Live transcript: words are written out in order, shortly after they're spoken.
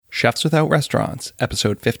Chefs Without Restaurants,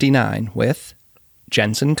 episode 59 with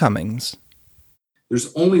Jensen Cummings.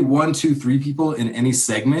 There's only 1, 2, 3 people in any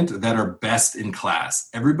segment that are best in class.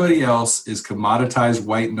 Everybody else is commoditized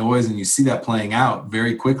white noise, and you see that playing out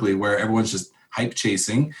very quickly where everyone's just hype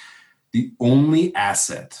chasing. The only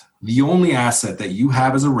asset that you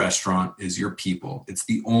have as a restaurant is your people. It's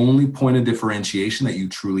the only point of differentiation that you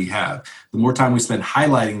truly have. The more time we spend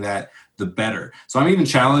highlighting that, the better. So I'm even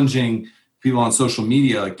challenging people on social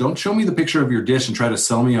media, like, don't show me the picture of your dish and try to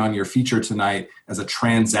sell me on your feature tonight as a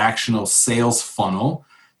transactional sales funnel.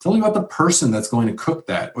 Tell me about the person that's going to cook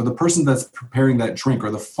that, or the person that's preparing that drink, or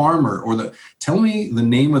the farmer, tell me the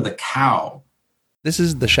name of the cow. This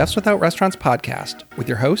is the Chefs Without Restaurants podcast with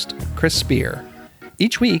your host, Chris Spear.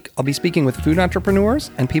 Each week, I'll be speaking with food entrepreneurs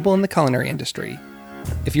and people in the culinary industry.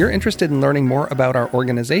 If you're interested in learning more about our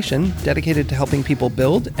organization dedicated to helping people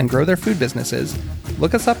build and grow their food businesses,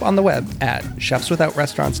 look us up on the web at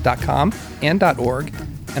chefswithoutrestaurants.com and .org,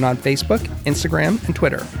 and on Facebook, Instagram, and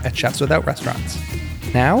Twitter at Chefs Without Restaurants.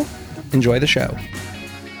 Now, enjoy the show.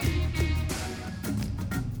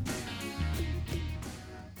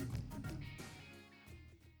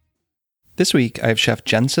 This week, I have Chef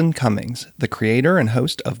Jensen Cummings, the creator and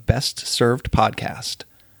host of Best Served Podcast.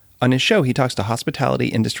 On his show, he talks to hospitality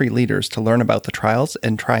industry leaders to learn about the trials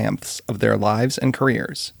and triumphs of their lives and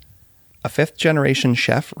careers. A fifth-generation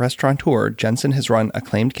chef restaurateur, Jensen has run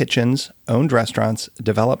acclaimed kitchens, owned restaurants,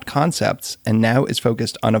 developed concepts, and now is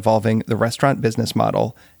focused on evolving the restaurant business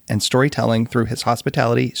model and storytelling through his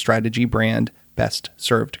hospitality strategy brand, Best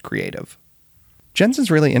Served Creative.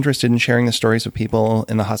 Jensen's really interested in sharing the stories of people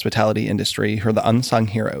in the hospitality industry who are the unsung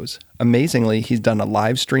heroes. Amazingly, he's done a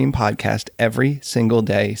live stream podcast every single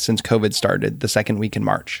day since COVID started the second week in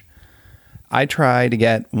March. I try to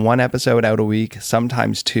get 1 episode out a week,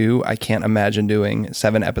 sometimes 2. I can't imagine doing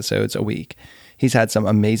 7 episodes a week. He's had some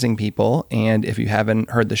amazing people, and if you haven't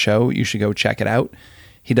heard the show, you should go check it out.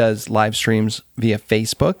 He does live streams via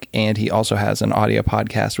Facebook, and he also has an audio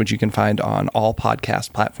podcast, which you can find on all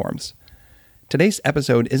podcast platforms. Today's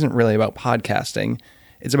episode isn't really about podcasting.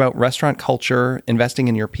 It's about restaurant culture, investing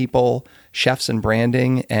in your people, chefs and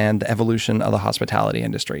branding, and the evolution of the hospitality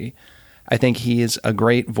industry. I think he is a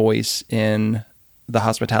great voice in the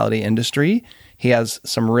hospitality industry. He has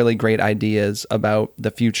some really great ideas about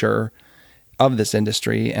the future of this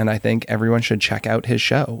industry, and I think everyone should check out his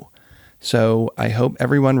show. So I hope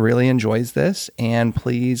everyone really enjoys this, and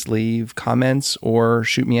please leave comments or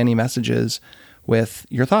shoot me any messages with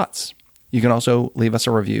your thoughts. You can also leave us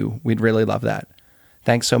a review. We'd really love that.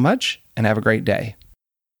 Thanks so much, and have a great day.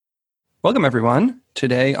 Welcome, everyone.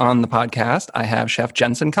 Today on the podcast, I have Chef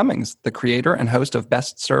Jensen Cummings, the creator and host of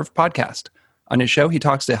Best Served Podcast. On his show, he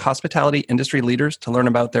talks to hospitality industry leaders to learn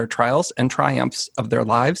about their trials and triumphs of their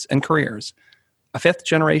lives and careers. A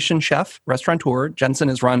fifth-generation chef, restaurateur, Jensen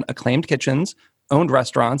has run acclaimed kitchens, owned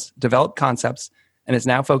restaurants, developed concepts, and is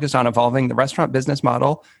now focused on evolving the restaurant business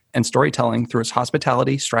model and storytelling through his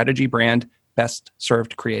hospitality strategy brand, Best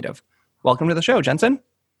Served Creative. Welcome to the show, Jensen.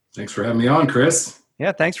 Thanks for having me on, Chris.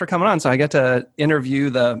 Yeah, thanks for coming on. So I get to interview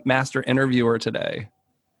the master interviewer today.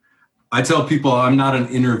 I tell people I'm not an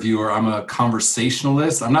interviewer. I'm a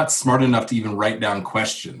conversationalist. I'm not smart enough to even write down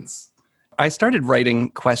questions. I started writing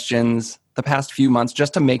questions the past few months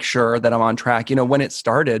just to make sure that I'm on track. You know, when it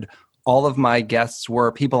started, all of my guests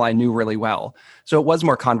were people I knew really well. So it was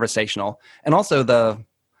more conversational. And also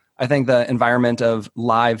I think the environment of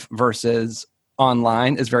live versus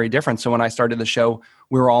online is very different. So when I started the show,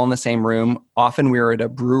 we were all in the same room. Often we were at a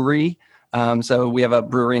brewery. So we have a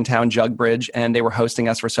brewery in town, Jugbridge, and they were hosting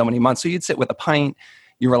us for so many months. So you'd sit with a pint,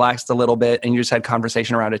 you relaxed a little bit, and you just had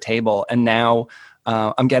conversation around a table. And now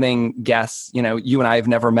I'm getting guests, you and I have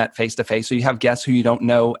never met face to face. So you have guests who you don't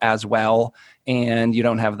know as well, and you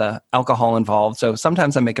don't have the alcohol involved. So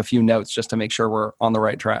sometimes I make a few notes just to make sure we're on the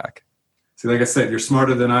right track. See, like I said, you're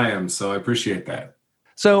smarter than I am, so I appreciate that.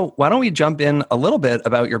 So why don't we jump in a little bit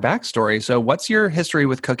about your backstory? So what's your history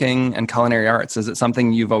with cooking and culinary arts? Is it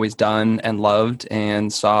something you've always done and loved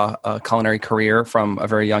and saw a culinary career from a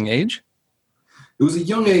very young age? It was a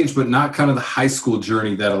young age, but not kind of the high school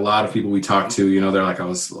journey that a lot of people we talk to, they're like, I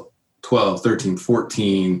was 12, 13,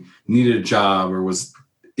 14, needed a job or was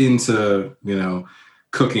into,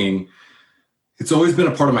 cooking. It's always been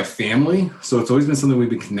a part of my family. So it's always been something we've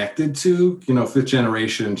been connected to, fifth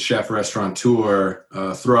generation chef restaurateur,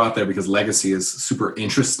 throw out there because legacy is super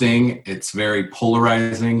interesting. It's very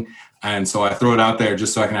polarizing. And so I throw it out there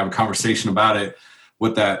just so I can have a conversation about it,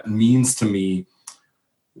 what that means to me.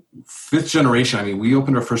 fifth generation. I mean, we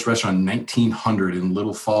opened our first restaurant in 1900 in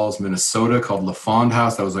Little Falls, Minnesota, called La Fond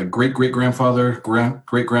House. That was like great-great-grandfather,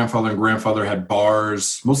 great-grandfather, and grandfather had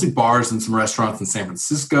bars, mostly bars and some restaurants in San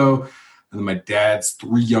Francisco. And then my dad's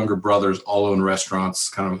three younger brothers all own restaurants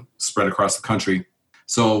kind of spread across the country.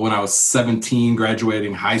 So when I was 17,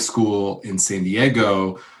 graduating high school in San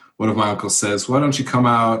Diego, one of my uncles says, why don't you come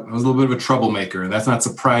out? I was a little bit of a troublemaker. And that's not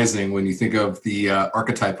surprising when you think of the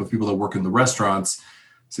archetype of people that work in the restaurants.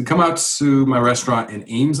 So come out to my restaurant in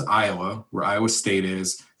Ames, Iowa, where Iowa State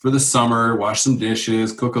is, for the summer, wash some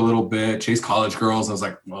dishes, cook a little bit, chase college girls. I was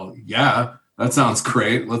like, well, yeah, that sounds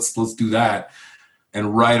great. Let's do that.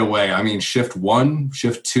 And right away, I mean, shift 1,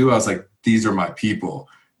 shift 2, I was like, these are my people.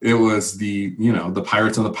 It was the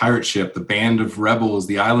pirates on the pirate ship, the band of rebels,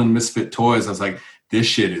 the island misfit toys. I was like, this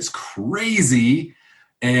shit is crazy.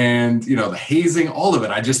 And, the hazing, all of it.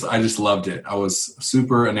 I just loved it. I was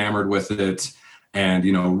super enamored with it. And,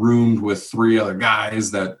 roomed with 3 other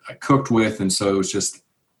guys that I cooked with. And so it was just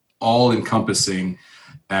all encompassing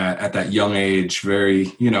at that young age, very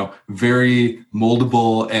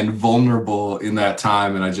moldable and vulnerable in that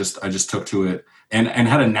time. And I just took to it and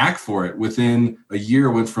had a knack for it. Within a year,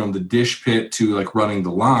 went from the dish pit to like running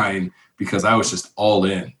the line because I was just all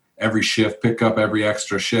in. Every shift, pick up every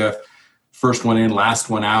extra shift, first one in, last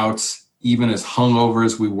one out. Even as hungover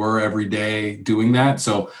as we were every day doing that.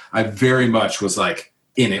 So I very much was like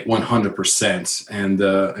in it 100%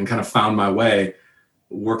 and kind of found my way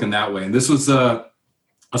working that way. And this was a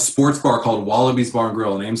sports bar called Wallaby's Bar and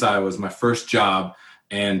Grill in Ames, Iowa. It was my first job.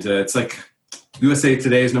 And it's like USA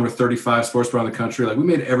Today's number 35 sports bar in the country. Like we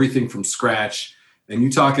made everything from scratch. And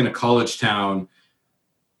you talk in a college town,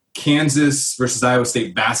 Kansas versus Iowa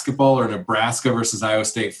State basketball or Nebraska versus Iowa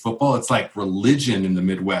State football, it's like religion in the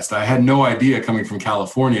Midwest. I had no idea coming from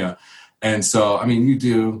California. And so, I mean, you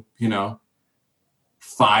do,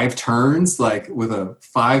 5 turns, like with a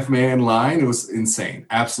 5-man line. It was insane,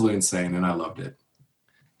 absolutely insane. And I loved it.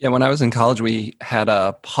 Yeah. When I was in college, we had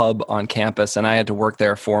a pub on campus and I had to work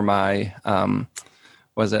there for my,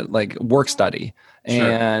 work study.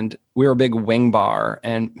 Sure. And we were a big wing bar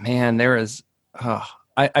and man, there is,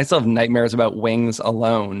 I still have nightmares about wings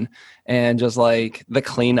alone and just like the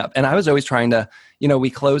cleanup. And I was always trying to,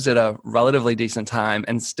 we closed at a relatively decent time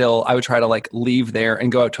and still I would try to like leave there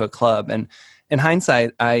and go out to a club. And in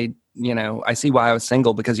hindsight, I see why I was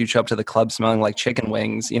single because you'd show up to the club smelling like chicken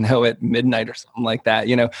wings, at midnight or something like that.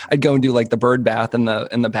 I'd go and do like the bird bath in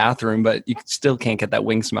the bathroom, but you still can't get that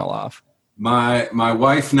wing smell off. My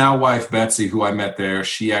wife, Betsy, who I met there,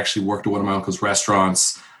 she actually worked at one of my uncle's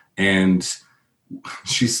restaurants and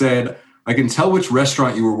she said, I can tell which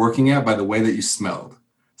restaurant you were working at by the way that you smelled.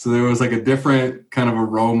 So there was like a different kind of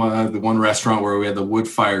aroma. The one restaurant where we had the wood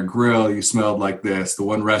fire grill, you smelled like this. The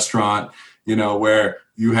one restaurant, where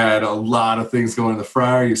you had a lot of things going in the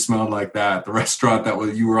fryer, you smelled like that. The restaurant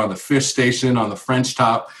you were on the fish station on the French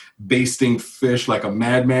top, basting fish like a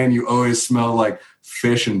madman, you always smell like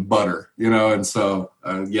fish and butter, And so,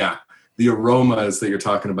 the aromas that you're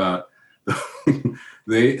talking about,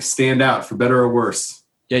 they stand out for better or worse.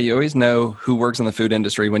 Yeah, you always know who works in the food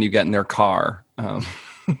industry when you get in their car.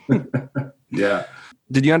 Yeah.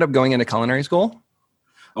 Did you end up going into culinary school?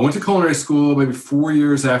 I went to culinary school maybe 4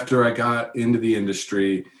 years after I got into the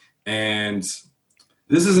industry. And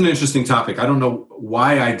this is an interesting topic. I don't know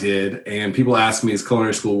why I did. And people ask me, is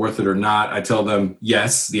culinary school worth it or not? I tell them,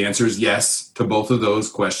 yes. The answer is yes to both of those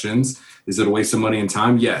questions. Is it a waste of money and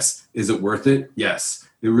time? Yes. Is it worth it? Yes.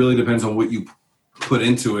 It really depends on what you put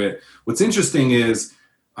into it. What's interesting is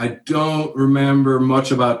I don't remember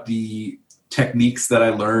much about the techniques that I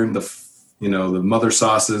learned, the mother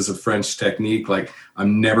sauces of French technique. Like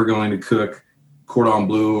I'm never going to cook cordon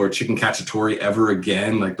bleu or chicken cacciatore ever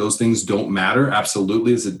again. Like those things don't matter.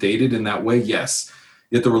 Absolutely. Is it dated in that way? Yes.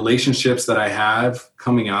 Yet the relationships that I have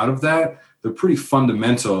coming out of that, they're pretty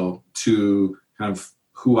fundamental to kind of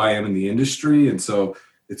who I am in the industry. And so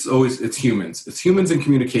it's humans. It's humans in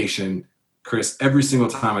communication, Chris. Every single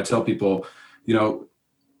time I tell people,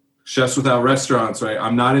 chefs without restaurants, right?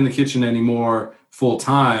 I'm not in the kitchen anymore full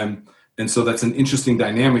time. And so that's an interesting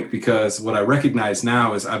dynamic because what I recognize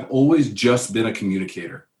now is I've always just been a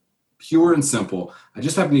communicator, pure and simple. I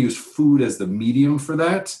just happen to use food as the medium for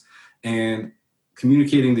that and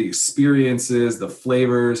communicating the experiences, the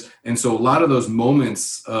flavors. And so a lot of those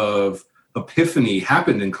moments of epiphany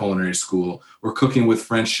happened in culinary school or cooking with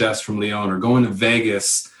French chefs from Lyon or going to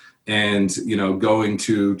Vegas and, going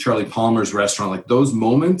to Charlie Palmer's restaurant. Like those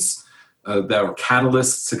moments that were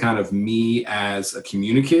catalysts to kind of me as a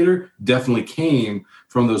communicator definitely came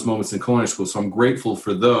from those moments in culinary school. So I'm grateful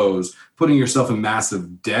for those. Putting yourself in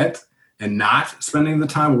massive debt and not spending the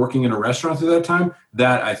time working in a restaurant through that time,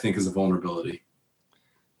 that I think is a vulnerability.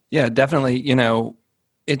 Yeah, definitely.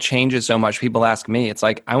 It changes so much. People ask me, it's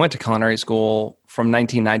like, I went to culinary school from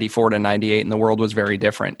 1994 to 98 and the world was very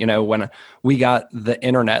different. When we got the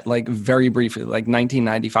internet, like very briefly, like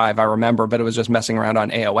 1995, I remember, but it was just messing around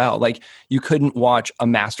on AOL. Like you couldn't watch a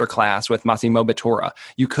master class with Massimo Bottura.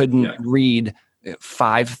 You couldn't read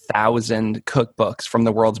 5,000 cookbooks from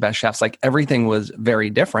the world's best chefs. Like everything was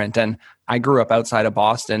very different. And I grew up outside of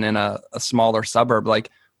Boston in a smaller suburb.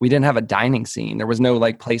 Like we didn't have a dining scene. There was no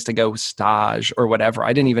like place to go stage or whatever.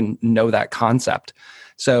 I didn't even know that concept.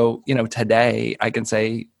 So, today I can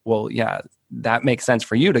say, well, yeah, that makes sense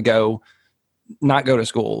for you to not go to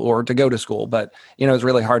school or to go to school. But, it's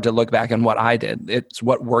really hard to look back on what I did. It's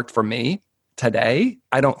what worked for me. Today,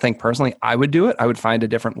 I don't think personally I would do it. I would find a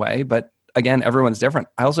different way. But again, everyone's different.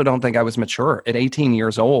 I also don't think I was mature. At 18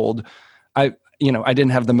 years old, I didn't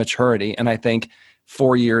have the maturity. And I think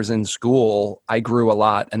 4 years in school, I grew a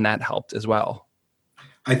lot, and that helped as well.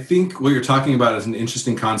 I think what you're talking about is an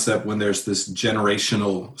interesting concept when there's this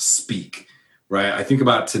generational speak, right? I think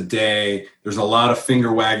about today, there's a lot of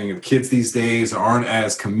finger wagging of kids these days aren't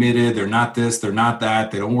as committed. They're not this, they're not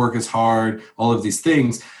that. They don't work as hard, all of these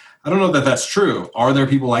things. I don't know that that's true. Are there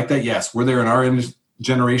people like that? Yes. Were there in our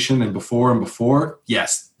generation and before?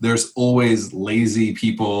 Yes. There's always lazy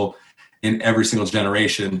people in every single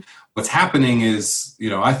generation. What's happening is,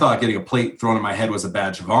 I thought getting a plate thrown at my head was a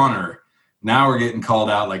badge of honor. Now we're getting called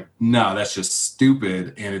out like, no, that's just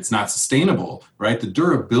stupid and it's not sustainable, right? The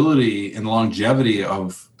durability and longevity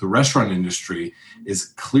of the restaurant industry is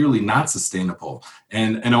clearly not sustainable.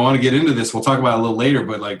 And I want to get into this. We'll talk about it a little later,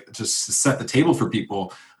 but like just to set the table for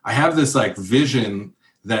people, I have this like vision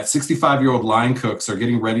that 65-year-old line cooks are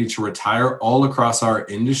getting ready to retire all across our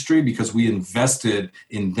industry because we invested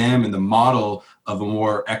in them in the model of a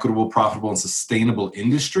more equitable, profitable, and sustainable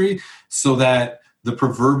industry, so that the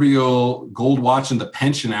proverbial gold watch and the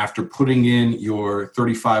pension after putting in your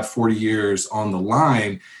 35, 40 years on the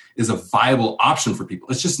line is a viable option for people.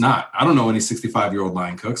 It's just not. I don't know any 65-year-old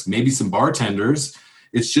line cooks, maybe some bartenders.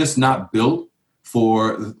 It's just not built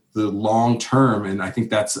for the long term. And I think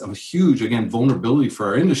that's a huge, again, vulnerability for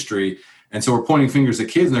our industry. And so we're pointing fingers at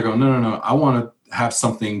kids and they're going, no. I want to have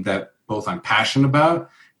something that both I'm passionate about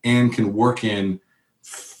and can work in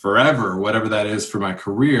forever, whatever that is for my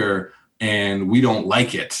career. And we don't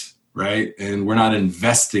like it, right? And we're not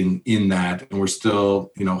investing in that. And we're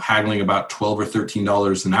still, haggling about $12 or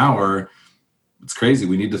 $13 an hour. It's crazy.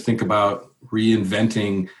 We need to think about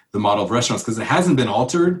reinventing the model of restaurants because it hasn't been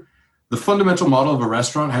altered. The fundamental model of a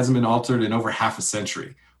restaurant hasn't been altered in over half a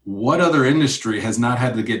century. What other industry has not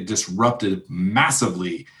had to get disrupted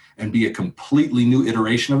massively and be a completely new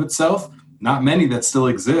iteration of itself? Not many that still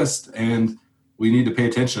exist, and we need to pay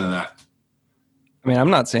attention to that. I mean, I'm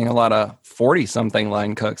not seeing a lot of 40-something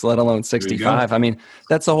line cooks, let alone 65. I mean,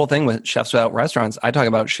 that's the whole thing with Chefs Without Restaurants. I talk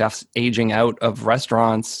about chefs aging out of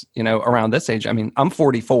restaurants, around this age. I mean, I'm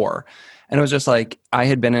 44. And it was just like, I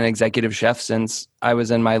had been an executive chef since I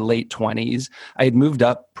was in my late 20s. I had moved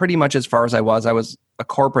up pretty much as far as I was. I was a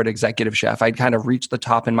corporate executive chef. I'd kind of reached the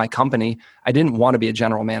top in my company. I didn't want to be a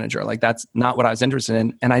general manager. Like, that's not what I was interested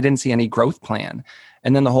in. And I didn't see any growth plan.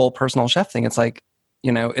 And then the whole personal chef thing, it's like,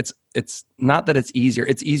 it's not that it's easier.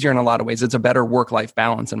 It's easier in a lot of ways. It's a better work-life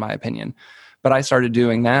balance, in my opinion. But I started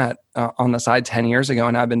doing that on the side 10 years ago,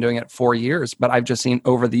 and I've been doing it 4 years. But I've just seen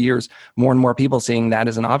over the years more and more people seeing that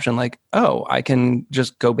as an option. Like, oh, I can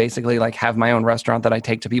just go basically like have my own restaurant that I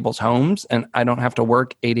take to people's homes, and I don't have to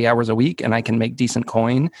work 80 hours a week, and I can make decent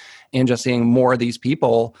coin. And just seeing more of these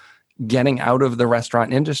people getting out of the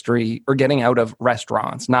restaurant industry or getting out of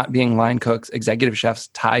restaurants, not being line cooks, executive chefs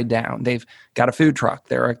tied down. They've got a food truck.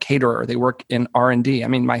 They're a caterer. They work in R&D. I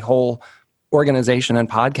mean, my whole organization and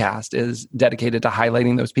podcast is dedicated to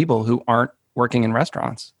highlighting those people who aren't working in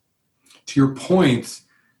restaurants. To your point,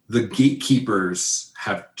 the gatekeepers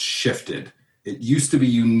have shifted. It used to be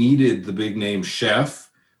you needed the big name chef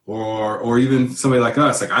or even somebody like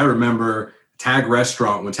us. Like, I remember Tag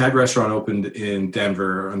Restaurant, when Tag Restaurant opened in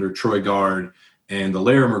Denver under Troy Gard and the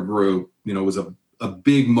Larimer Group, was a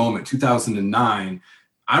big moment, 2009.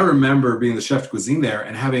 I remember being the chef de cuisine there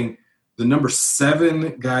and having the number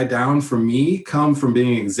 7 guy down from me come from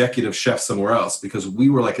being executive chef somewhere else, because we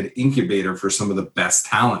were like an incubator for some of the best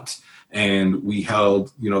talent. And we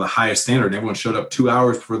held, the highest standard. Everyone showed up 2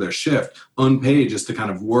 hours before their shift, unpaid, just to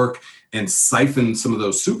kind of work and siphon some of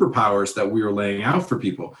those superpowers that we were laying out for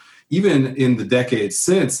people. Even in the decades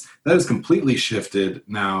since, that has completely shifted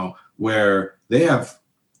now, where they have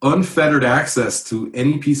unfettered access to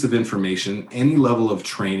any piece of information, any level of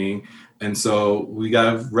training. And so we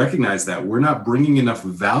got to recognize that we're not bringing enough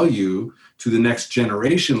value to the next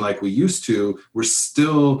generation like we used to. We're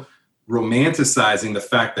still romanticizing the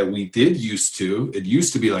fact that we did used to. It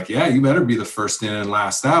used to be like, yeah, you better be the first in and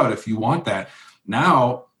last out if you want that.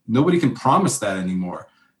 Now, nobody can promise that anymore.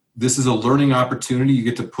 This is a learning opportunity. You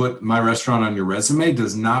get to put my restaurant on your resume,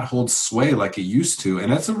 does not hold sway like it used to.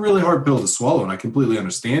 And that's a really hard pill to swallow. And I completely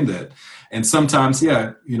understand it. And sometimes,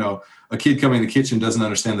 yeah, a kid coming in the kitchen doesn't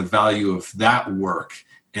understand the value of that work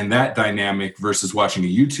and that dynamic versus watching a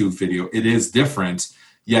YouTube video. It is different,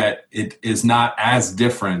 yet it is not as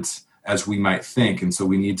different as we might think. And so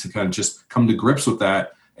we need to kind of just come to grips with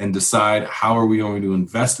that and decide, how are we going to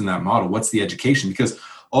invest in that model? What's the education? Because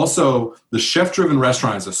also, the chef-driven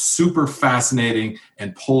restaurant is a super fascinating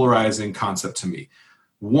and polarizing concept to me.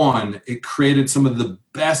 One, it created some of the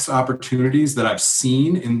best opportunities that I've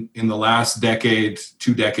seen in the last decade,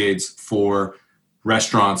 2 decades for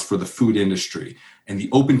restaurants, for the food industry. And the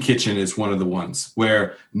open kitchen is one of the ones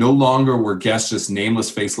where no longer were guests just nameless,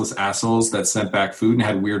 faceless assholes that sent back food and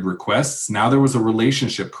had weird requests. Now there was a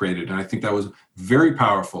relationship created. And I think that was very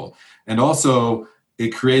powerful. And also,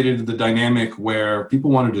 it created the dynamic where people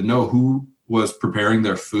wanted to know who was preparing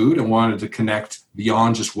their food and wanted to connect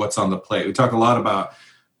beyond just what's on the plate. We talk a lot about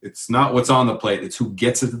it's not what's on the plate, it's who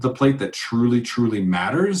gets it to the plate that truly, truly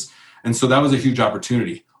matters. And so that was a huge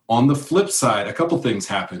opportunity. On the flip side, a couple things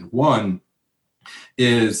happened. One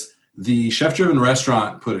is the chef-driven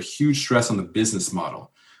restaurant put a huge stress on the business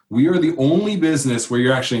model. We are the only business where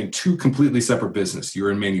you're actually in 2 completely separate businesses. You're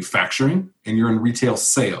in manufacturing and you're in retail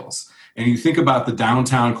sales. And you think about the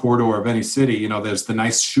downtown corridor of any city, there's the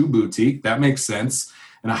nice shoe boutique. That makes sense.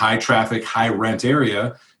 In a high traffic, high rent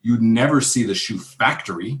area, you'd never see the shoe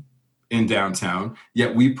factory in downtown.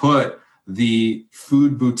 Yet we put the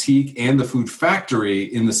food boutique and the food factory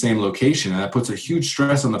in the same location. And that puts a huge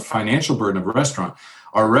stress on the financial burden of a restaurant.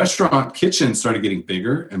 Our restaurant kitchen started getting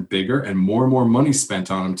bigger and bigger and more money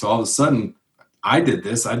spent on them. So all of a sudden, I did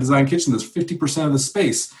this. I designed kitchen. That's 50% of the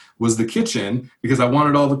space was the kitchen because I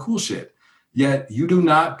wanted all the cool shit. Yet you do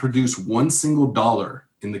not produce one single dollar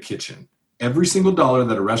in the kitchen. Every single dollar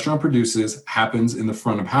that a restaurant produces happens in the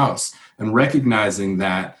front of house. And recognizing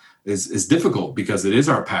that is difficult because it is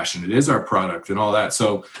our passion. It is our product and all that.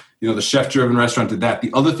 So, the chef-driven restaurant did that.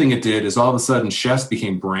 The other thing it did is all of a sudden chefs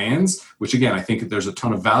became brands, which again, I think there's a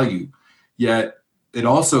ton of value. Yet it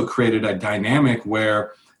also created a dynamic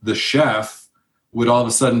where the chef would all of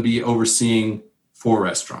a sudden be overseeing 4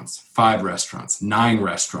 restaurants, 5 restaurants, 9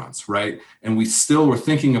 restaurants, right? And we still were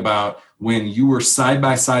thinking about when you were side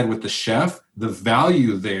by side with the chef, the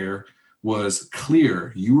value there was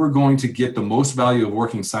clear. You were going to get the most value of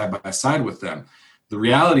working side by side with them. The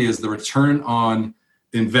reality is the return on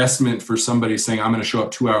investment for somebody saying, I'm going to show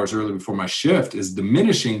up 2 hours early before my shift is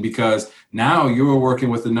diminishing because now you're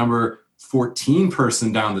working with the number 14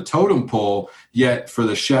 person down the totem pole, yet for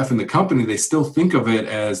the chef and the company, they still think of it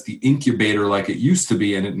as the incubator like it used to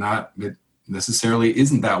be, and it necessarily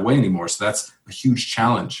isn't that way anymore. So that's a huge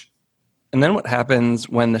challenge. And then what happens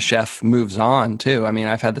when the chef moves on too? I mean,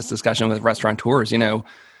 I've had this discussion with restaurateurs,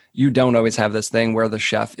 you don't always have this thing where the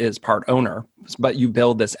chef is part owner, but you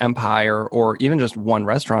build this empire or even just one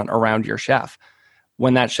restaurant around your chef.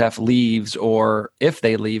 When that chef leaves or if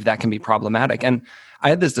they leave, that can be problematic. And I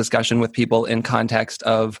had this discussion with people in context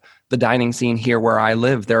of the dining scene here where I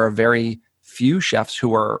live. There are very few chefs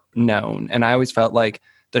who are known. And I always felt like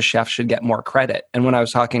the chef should get more credit. And when I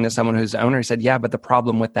was talking to someone who's the owner, he said, yeah, but the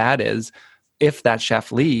problem with that is if that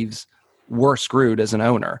chef leaves, we're screwed as an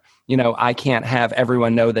owner. I can't have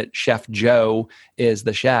everyone know that Chef Joe is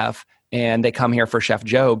the chef and they come here for Chef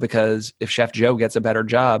Joe because if Chef Joe gets a better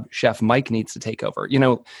job, Chef Mike needs to take over.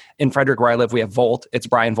 In Frederick where I live, we have Volt. It's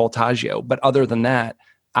Brian Voltaggio. But other than that,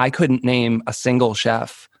 I couldn't name a single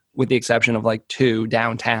chef with the exception of like 2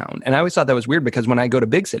 downtown. And I always thought that was weird because when I go to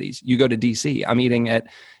big cities, you go to DC, I'm eating at,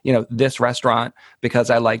 this restaurant because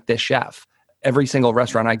I like this chef. Every single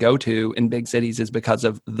restaurant I go to in big cities is because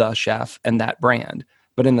of the chef and that brand.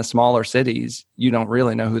 But in the smaller cities, you don't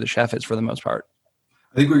really know who the chef is for the most part.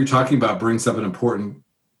 I think what you're talking about brings up an important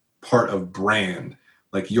part of brand.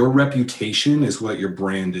 Like your reputation is what your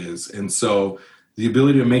brand is. And so the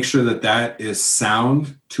ability to make sure that that is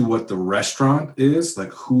sound to what the restaurant is,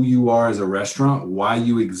 like who you are as a restaurant, why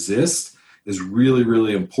you exist is really,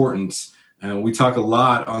 really important. And we talk a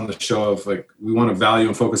lot on the show of like, we want to value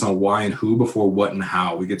and focus on why and who before what and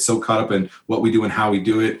how. We get so caught up in what we do and how we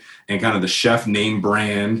do it. And kind of the chef name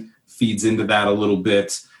brand feeds into that a little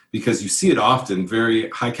bit because you see it often. Very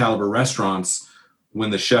high caliber restaurants when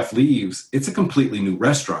the chef leaves, it's a completely new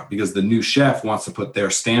restaurant because the new chef wants to put their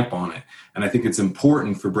stamp on it. And I think it's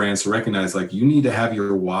important for brands to recognize, like, you need to have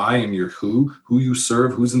your why and your who you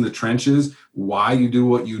serve, who's in the trenches, why you do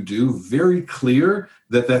what you do, very clear,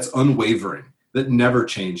 that's unwavering, that never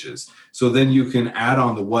changes. So then you can add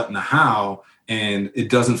on the what and the how, and it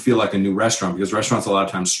doesn't feel like a new restaurant, because restaurants a lot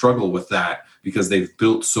of times struggle with that because they've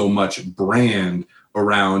built so much brand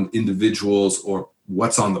around individuals or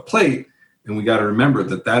what's on the plate. And we got to remember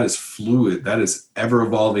that is fluid, that is ever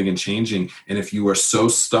evolving and changing. And if you are so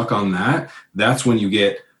stuck on that, that's when you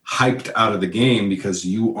get hyped out of the game, because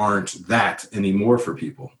you aren't that anymore for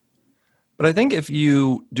people. But I think if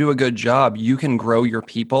you do a good job, you can grow your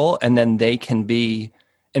people, and then they can be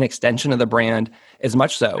an extension of the brand as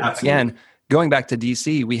much so. Absolutely. Again, going back to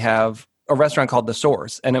DC, we have a restaurant called The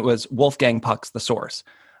Source, and it was Wolfgang Puck's The Source.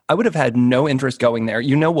 I would have had no interest going there.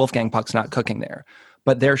 Wolfgang Puck's not cooking there.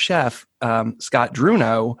 But their chef, Scott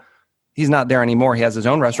Druno, he's not there anymore. He has his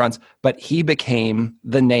own restaurants, but he became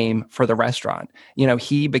the name for the restaurant.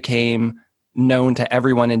 He became known to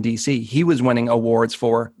everyone in DC. He was winning awards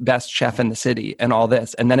for best chef in the city and all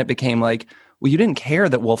this. And then it became like, well, you didn't care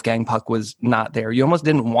that Wolfgang Puck was not there. You almost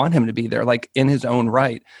didn't want him to be there. Like, in his own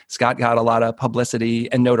right, Scott got a lot of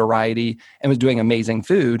publicity and notoriety and was doing amazing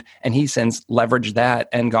food. And he's since leveraged that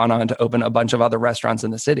and gone on to open a bunch of other restaurants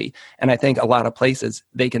in the city. And I think a lot of places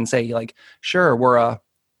they can say, like, sure, we're a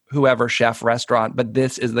whoever chef restaurant, but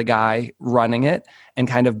this is the guy running it, and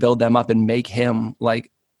kind of build them up and make him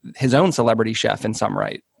like his own celebrity chef in some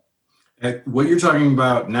right. What you're talking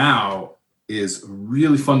about now is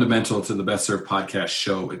really fundamental to the Best Served Podcast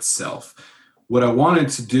show itself. What I wanted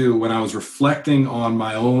to do when I was reflecting on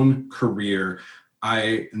my own career,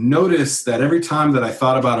 I noticed that every time that I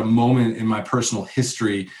thought about a moment in my personal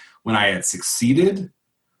history when I had succeeded,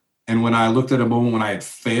 and when I looked at a moment when I had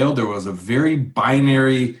failed, there was a very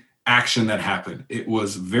binary action that happened. It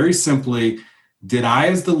was very simply, did I,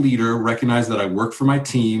 as the leader, recognize that I work for my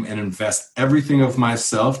team and invest everything of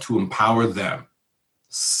myself to empower them?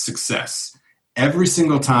 Success. Every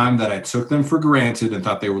single time that I took them for granted and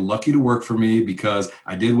thought they were lucky to work for me because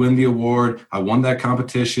I did win the award, I won that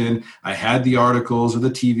competition, I had the articles or the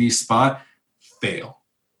TV spot, fail.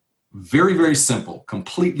 Very, very simple,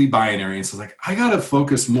 completely binary. And so it's like, I got to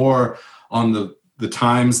focus more on the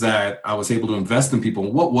times that I was able to invest in people.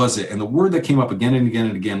 What was it? And the word that came up again and again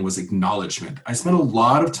and again was acknowledgement. I spent a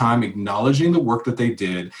lot of time acknowledging the work that they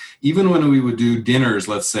did. Even when we would do dinners,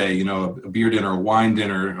 let's say, a beer dinner, a wine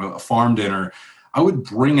dinner, a farm dinner, I would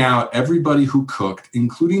bring out everybody who cooked,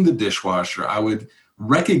 including the dishwasher. I would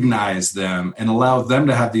recognize them and allow them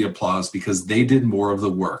to have the applause because they did more of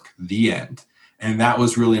the work, the end. And that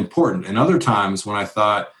was really important. And other times when I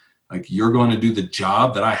thought, like, you're going to do the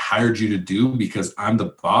job that I hired you to do because I'm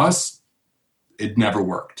the boss, it never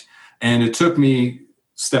worked. And it took me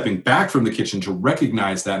stepping back from the kitchen to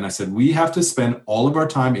recognize that. And I said, we have to spend all of our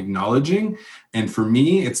time acknowledging. And for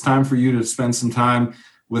me, it's time for you to spend some time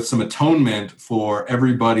with some atonement for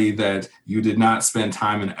everybody that you did not spend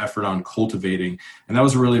time and effort on cultivating. And that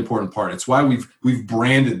was a really important part. It's why we've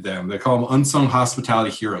branded them. They call them unsung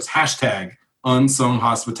hospitality heroes, hashtag unsung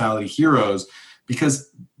hospitality heroes,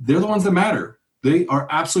 because they're the ones that matter. They are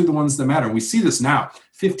absolutely the ones that matter. And we see this now,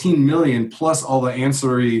 15 million plus all the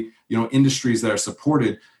ancillary, industries that are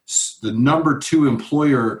supported. The number 2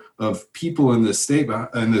 employer of people in this state,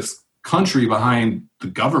 in this country, behind the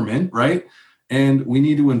government, right? And we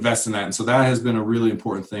need to invest in that. And so that has been a really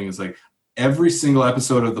important thing. It's like every single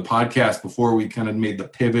episode of the podcast, before we kind of made the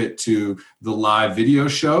pivot to the live video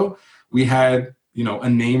show, we had, a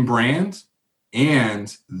name brand.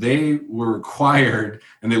 And they were required,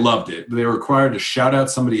 and they loved it, they were required to shout out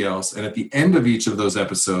somebody else. And at the end of each of those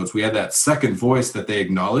episodes, we had that second voice that they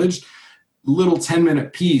acknowledged, little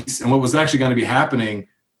 10-minute piece. And what was actually going to be happening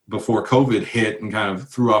before COVID hit and kind of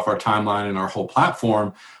threw off our timeline and our whole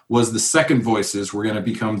platform was the second voices were going to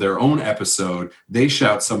become their own episode. They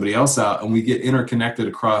shout somebody else out, and we get interconnected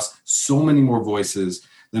across so many more voices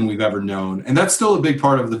than we've ever known. And that's still a big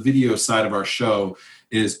part of the video side of our show,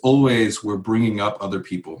 is always we're bringing up other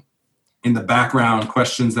people. In the background,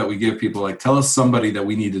 questions that we give people, like, tell us somebody that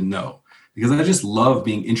we need to know. Because I just love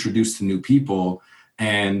being introduced to new people.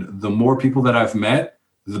 And the more people that I've met,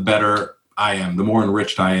 the better I am, the more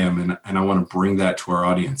enriched I am. And I want to bring that to our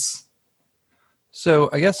audience. So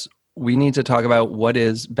I guess we need to talk about what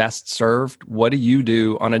is Best Served. What do you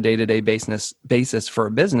do on a day-to-day basis for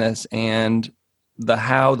a business? And the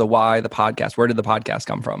how, the why, the podcast. Where did the podcast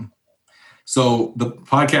come from? So the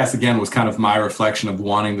podcast, again, was kind of my reflection of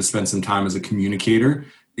wanting to spend some time as a communicator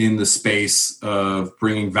in the space of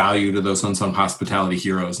bringing value to those unsung hospitality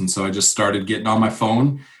heroes. And so I just started getting on my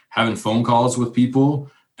phone, having phone calls with people,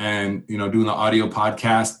 and doing the audio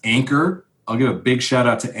podcast. Anchor, I'll give a big shout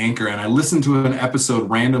out to Anchor. And I listened to an episode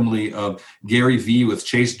randomly of Gary Vee with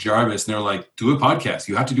Chase Jarvis, and they're like, do a podcast.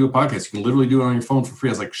 You have to do a podcast. You can literally do it on your phone for free.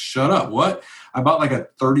 I was like, shut up. What? I bought like a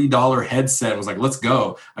 $30 headset and was like, let's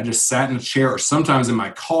go. I just sat in a chair, or sometimes in my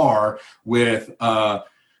car with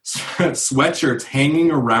sweatshirts hanging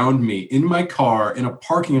around me in my car in a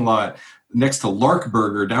parking lot next to Lark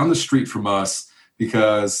Burger down the street from us,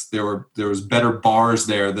 because there was better bars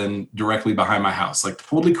there than directly behind my house. Like,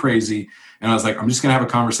 totally crazy. And I was like, I'm just going to have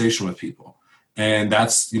a conversation with people. And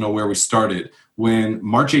that's, where we started. When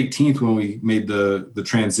March 18th, when we made the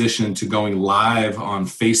transition to going live on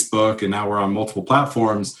Facebook, and now we're on multiple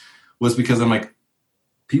platforms, was because I'm like,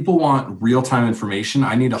 people want real-time information.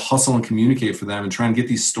 I need to hustle and communicate for them and try and get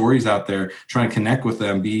these stories out there, try and connect with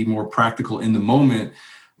them, be more practical in the moment,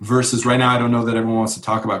 versus right now, I don't know that everyone wants to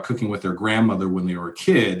talk about cooking with their grandmother when they were a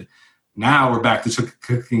kid. Now we're back to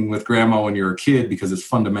cooking with grandma when you're a kid, because it's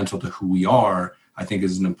fundamental to who we are, I think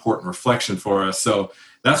is an important reflection for us. So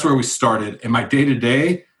that's where we started. And my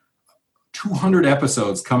day-to-day, 200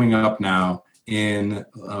 episodes coming up now in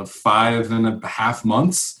 5.5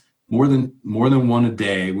 months. More than one a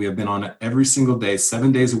day. We have been on every single day,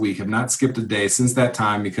 7 days a week. Have not skipped a day since that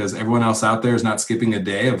time, because everyone else out there is not skipping a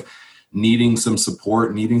day of needing some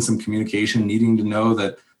support, needing some communication, needing to know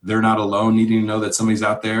that they're not alone, needing to know that somebody's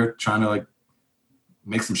out there trying to like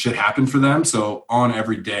make some shit happen for them. So on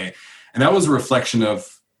every day. And that was a reflection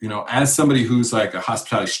of, as somebody who's like a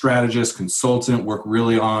hospitality strategist, consultant, work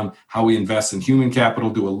really on how we invest in human capital,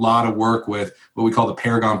 do a lot of work with what we call the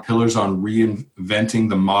Paragon Pillars on reinventing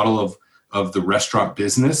the model of the restaurant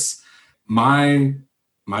business. My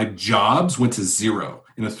jobs went to zero.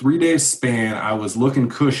 In a 3-day span, I was looking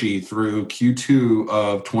cushy through Q2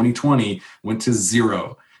 of 2020, went to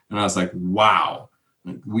zero. And I was like, wow,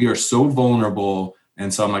 we are so vulnerable.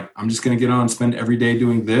 And so I'm like, I'm just going to get on and spend every day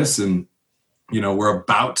doing this. And we're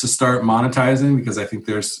about to start monetizing, because I think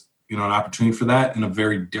there's, an opportunity for that in a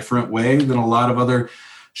very different way than a lot of other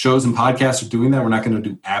shows and podcasts are doing that. We're not going to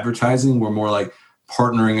do advertising. We're more like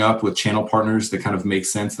partnering up with channel partners that kind of make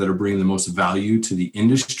sense, that are bringing the most value to the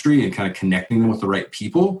industry and kind of connecting them with the right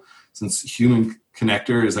people, since human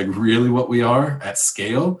connector is like really what we are at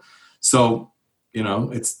scale. So,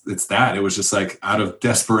 it's that. It was just like out of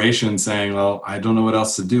desperation saying, well, I don't know what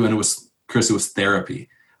else to do. And it was therapy.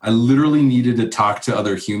 I literally needed to talk to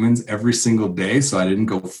other humans every single day so I didn't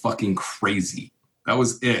go fucking crazy. That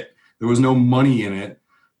was it. There was no money in it.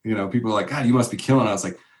 People are like, God, you must be killing it. I was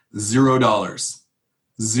like, $0.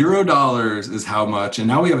 $0 is how much. And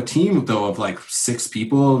now we have a team, though, of like 6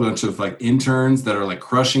 people, a bunch of like interns that are like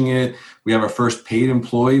crushing it. We have our first paid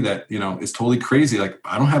employee that, is totally crazy. Like,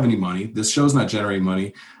 I don't have any money. This show's not generating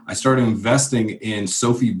money. I started investing in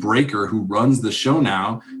Sophie Breaker, who runs the show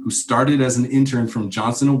now, who started as an intern from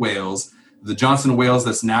Johnson & Wales. The Johnson & Wales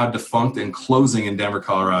that's now defunct and closing in Denver,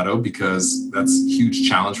 Colorado, because that's a huge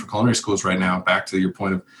challenge for culinary schools right now. Back to your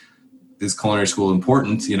point of, is culinary school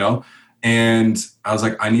important, And I was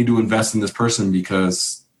like, I need to invest in this person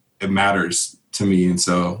because it matters to me. And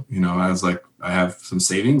so, I was like, I have some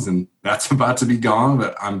savings and that's about to be gone,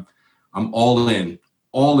 but I'm all in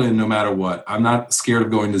no matter what. I'm not scared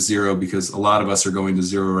of going to zero, because a lot of us are going to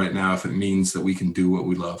zero right now if it means that we can do what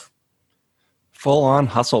we love. Full on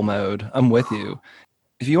hustle mode. I'm with you.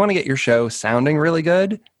 If you want to get your show sounding really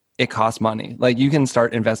good, it costs money. Like, you can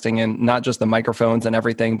start investing in not just the microphones and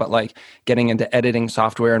everything, but like getting into editing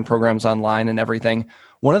software and programs online and everything.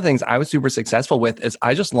 One of the things I was super successful with is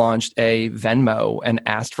I just launched a Venmo and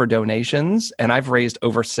asked for donations, and I've raised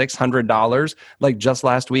over $600. Like, just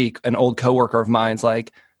last week, an old coworker of mine's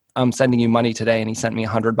like, I'm sending you money today. And he sent me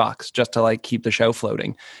 $100 just to like keep the show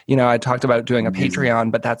floating. I talked about doing a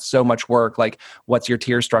Patreon, but that's so much work. Like, what's your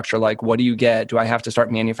tier structure? Like, what do you get? Do I have to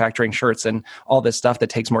start manufacturing shirts and all this stuff that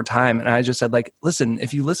takes more time? And I just said, like, listen,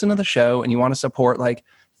 if you listen to the show and you want to support, like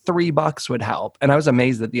 $3 would help. And I was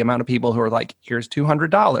amazed at the amount of people who are like, here's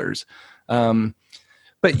 $200.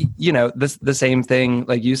 But, the same thing,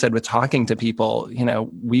 like you said, with talking to people,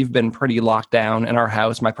 we've been pretty locked down in our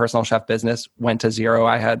house. My personal chef business went to zero.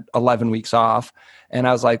 I had 11 weeks off. And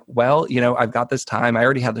I was like, well, I've got this time. I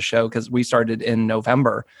already had the show because we started in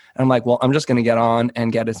November. And I'm like, well, I'm just going to get on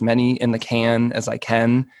and get as many in the can as I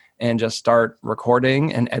can and just start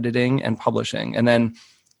recording and editing and publishing. And then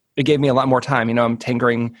it gave me a lot more time. I'm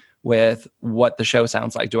tinkering with what the show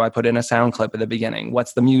sounds like. Do I put in a sound clip at the beginning?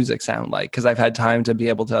 What's the music sound like? Because I've had time to be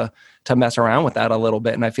able to mess around with that a little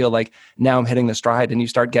bit. And I feel like now I'm hitting the stride, and you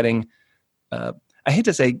start getting I hate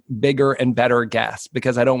to say bigger and better guests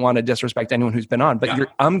because I don't want to disrespect anyone who's been on, but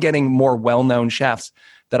I'm getting more well-known chefs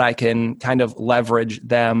that I can kind of leverage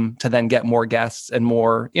them to then get more guests and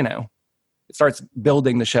more, it starts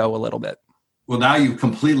building the show a little bit. Well, now you've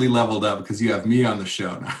completely leveled up because you have me on the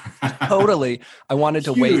show now. Totally. I wanted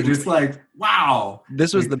to wait. It's like, wow.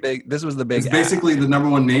 This was the big. It's basically the number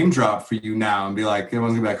one name drop for you now, and be like,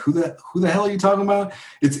 everyone's gonna be like, who the hell are you talking about?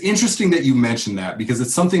 It's interesting that you mentioned that because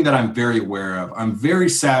it's something that I'm very aware of. I'm very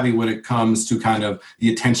savvy when it comes to kind of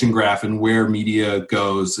the attention graph and where media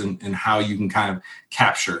goes and how you can kind of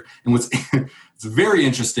capture. And what's it's very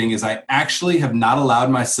interesting is I actually have not allowed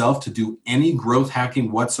myself to do any growth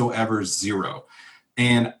hacking whatsoever, zero.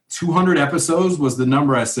 And 200 episodes was the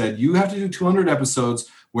number I said, you have to do 200 episodes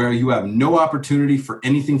where you have no opportunity for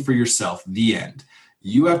anything for yourself, the end.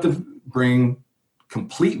 You have to bring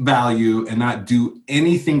complete value and not do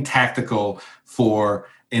anything tactical for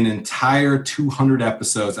an entire 200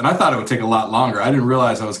 episodes. And I thought it would take a lot longer. I didn't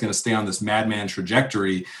realize I was going to stay on this madman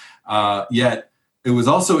trajectory, yet. It was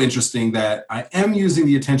also interesting that I am using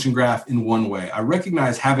the attention graph in one way. I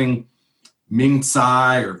recognize having Ming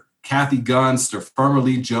Tsai or Kathy Gunst or Farmer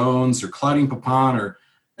Lee Jones or Claudine Papin or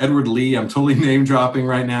Edward Lee, I'm totally name dropping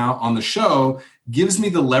right now, on the show gives me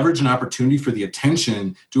the leverage and opportunity for the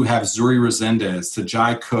attention to have Zuri Resendez,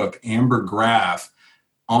 Tajai Cook, Amber Graff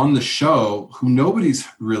on the show who nobody's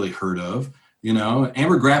really heard of.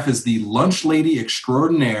 Amber Graff is the lunch lady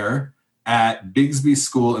extraordinaire at Bigsby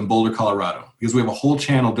School in Boulder, Colorado, because we have a whole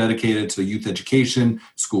channel dedicated to youth education,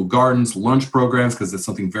 school gardens, lunch programs, because it's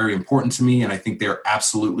something very important to me. And I think they're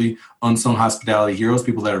absolutely unsung hospitality heroes.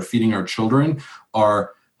 People that are feeding our children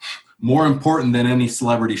are more important than any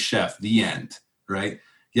celebrity chef, the end, right?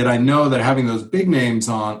 Yet I know that having those big names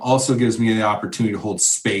on also gives me the opportunity to hold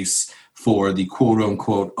space for the quote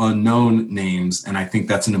unquote unknown names. And I think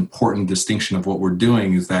that's an important distinction of what we're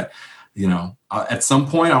doing is that, at some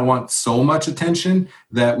point I want so much attention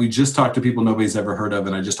that we just talk to people nobody's ever heard of.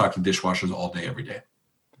 And I just talk to dishwashers all day, every day.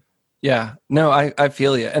 Yeah, no, I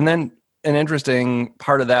feel you. And then an interesting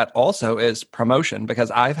part of that also is promotion,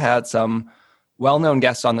 because I've had some well-known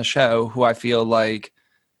guests on the show who I feel like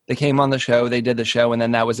they came on the show, they did the show, and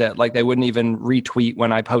then that was it. Like they wouldn't even retweet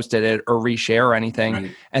when I posted it or reshare or anything.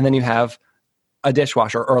 Right. And then you have a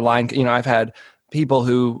dishwasher or a line, I've had people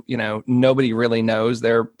who, nobody really knows.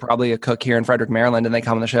 They're probably a cook here in Frederick, Maryland, and they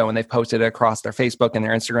come on the show and they've posted it across their Facebook and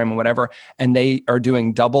their Instagram and whatever. And they are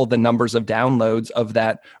doing double the numbers of downloads of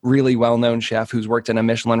that really well-known chef who's worked in a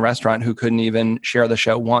Michelin restaurant who couldn't even share the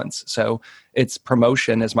show once. So it's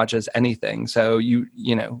promotion as much as anything. So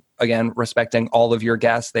again, respecting all of your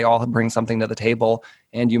guests, they all bring something to the table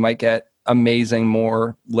and you might get amazing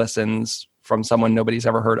more listens from someone nobody's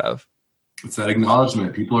ever heard of. It's that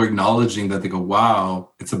acknowledgement. People are acknowledging that they go, wow,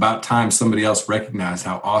 it's about time somebody else recognized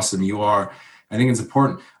how awesome you are. I think it's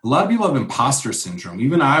important. A lot of people have imposter syndrome.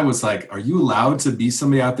 Even I was like, are you allowed to be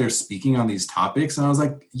somebody out there speaking on these topics? And I was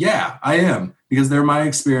like, yeah, I am, because they're my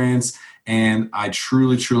experience. And I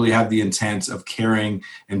truly, truly have the intent of caring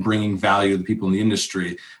and bringing value to the people in the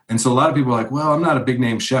industry. And so a lot of people are like, well, I'm not a big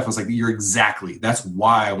name chef. I was like, that's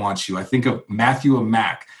why I want you. I think of Matthew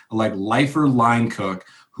Mack, a lifer line cook,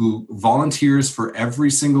 who volunteers for every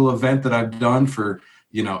single event that I've done for,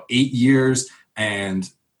 8 years and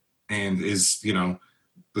is,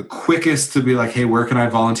 the quickest to be like, hey, where can I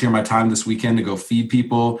volunteer my time this weekend to go feed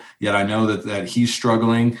people? Yet I know that he's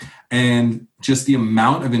struggling. And just the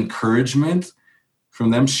amount of encouragement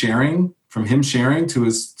from him sharing to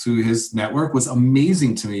his network was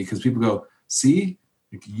amazing to me, because people go, see,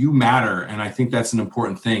 you matter. And I think that's an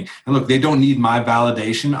important thing. And look, they don't need my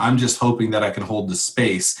validation. I'm just hoping that I can hold the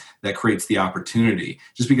space that creates the opportunity.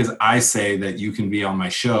 Just because I say that you can be on my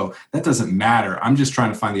show, that doesn't matter. I'm just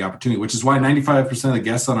trying to find the opportunity, which is why 95% of the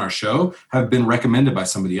guests on our show have been recommended by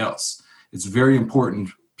somebody else. It's a very important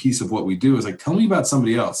piece of what we do is tell me about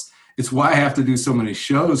somebody else. It's why I have to do so many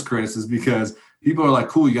shows, Chris, is because people are like,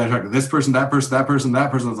 cool, you got to talk to this person, that person, that person,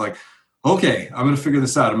 that person. It's like, okay, I'm going to figure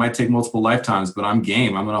this out. It might take multiple lifetimes, but I'm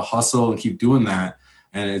game. I'm going to hustle and keep doing that.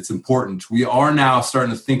 And it's important. We are now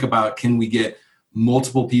starting to think about, can we get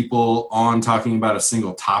multiple people on talking about a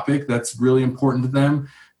single topic that's really important to them?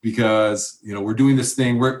 Because, we're doing this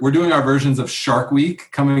thing. We're doing our versions of Shark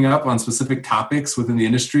Week coming up on specific topics within the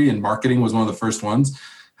industry. And marketing was one of the first ones,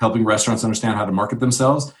 helping restaurants understand how to market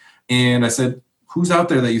themselves. And I said, who's out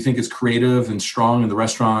there that you think is creative and strong in the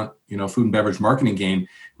restaurant, food and beverage marketing game?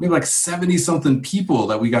 We have 70 something people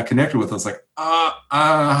that we got connected with. I was like,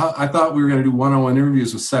 I thought we were going to do one-on-one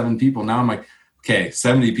interviews with 7 people. Now I'm like, okay,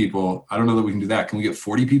 70 people. I don't know that we can do that. Can we get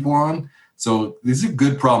 40 people on? So these are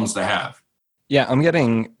good problems to have. Yeah, I'm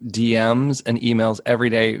getting DMs and emails every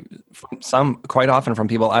day, some quite often from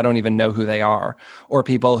people I don't even know who they are, or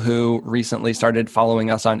people who recently started following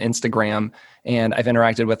us on Instagram and I've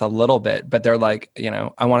interacted with a little bit, but they're like,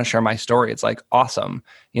 I want to share my story. It's like, awesome.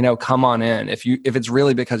 Come on in. If it's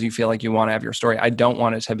really because you feel like you want to have your story, I don't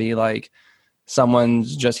want it to be like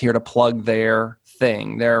someone's just here to plug their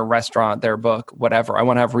thing, their restaurant, their book, whatever. I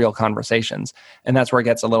want to have real conversations. And that's where it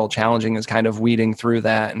gets a little challenging, is kind of weeding through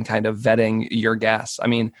that and kind of vetting your guests. I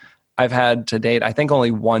mean, I've had to date, I think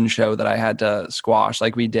only one show that I had to squash.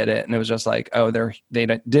 Like, we did it and it was just like, oh, they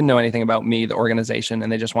didn't know anything about me, the organization,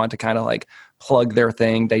 and they just wanted to kind of like plug their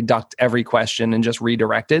thing. They ducked every question and just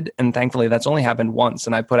redirected. And thankfully that's only happened once.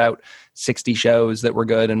 And I put out 60 shows that were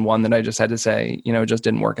good and one that I just had to say, it just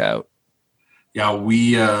didn't work out. Yeah,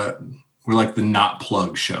 we're like the not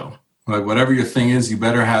plug show. Like, whatever your thing is, you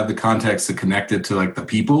better have the context to connect it to like the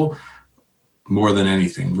people more than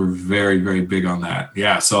anything. We're very, very big on that.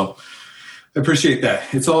 Yeah. So I appreciate that.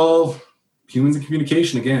 It's all humans and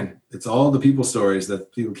communication. Again, it's all the people stories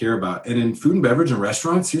that people care about. And in food and beverage and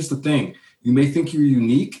restaurants, here's the thing. You may think you're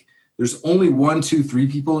unique. There's only 1, 2, 3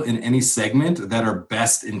 people in any segment that are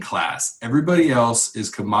best in class. Everybody else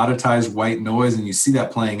is commoditized white noise. And you see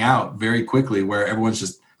that playing out very quickly, where everyone's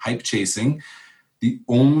just hype chasing. The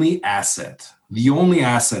only asset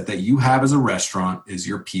that you have as a restaurant is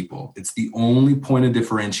your people. It's the only point of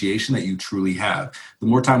differentiation that you truly have. The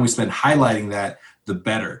more time we spend highlighting that, the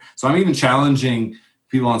better. So I'm even challenging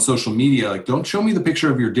people on social media, like, don't show me the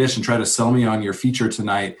picture of your dish and try to sell me on your feature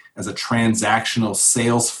tonight as a transactional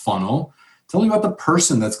sales funnel. Tell me about the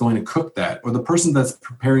person that's going to cook that, or the person that's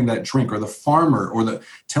preparing that drink, or the farmer, or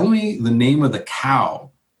tell me the name of the cow.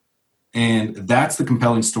 And that's the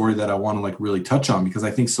compelling story that I want to like really touch on, because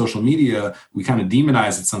I think social media, we kind of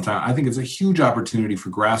demonize it sometimes. I think it's a huge opportunity for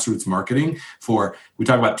grassroots marketing. We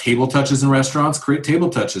talk about table touches in restaurants, create table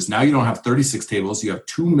touches. Now you don't have 36 tables. You have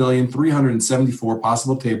 2,374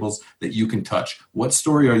 possible tables that you can touch. What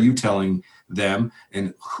story are you telling them,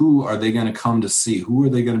 and who are they going to come to see? Who are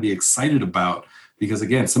they going to be excited about? Because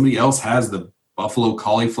again, somebody else has the buffalo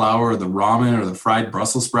cauliflower or the ramen or the fried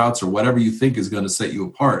Brussels sprouts or whatever you think is going to set you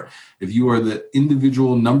apart. If you are the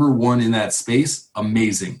individual number one in that space,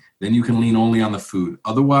 amazing. Then you can lean only on the food.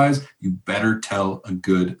 Otherwise, you better tell a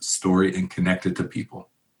good story and connect it to people.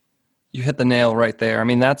 You hit the nail right there. I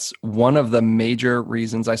mean, that's one of the major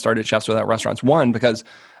reasons I started Chefs Without Restaurants. One, because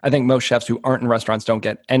I think most chefs who aren't in restaurants don't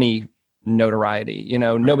get any notoriety.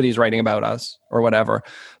 Nobody's writing about us or whatever.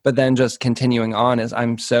 But then just continuing on, is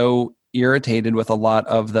I'm so irritated with a lot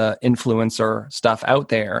of the influencer stuff out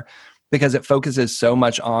there, because it focuses so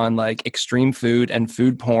much on like extreme food and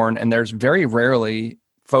food porn. And there's very rarely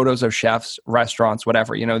photos of chefs, restaurants,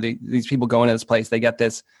 whatever. These people go into this place, they get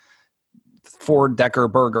this 4-decker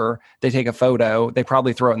burger, they take a photo, they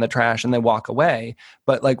probably throw it in the trash and they walk away.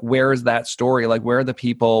 But like, where is that story? Like, where are the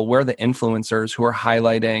people, where are the influencers who are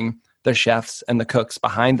highlighting the chefs and the cooks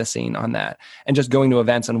behind the scene on that? And just going to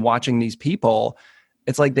events and watching these people,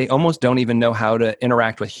 it's like they almost don't even know how to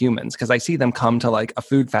interact with humans, because I see them come to like a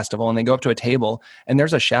food festival and they go up to a table and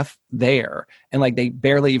there's a chef there and like they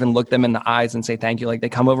barely even look them in the eyes and say thank you. Like, they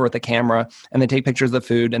come over with the camera and they take pictures of the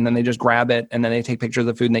food and then they just grab it and then they take pictures of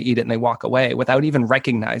the food and they eat it and they walk away without even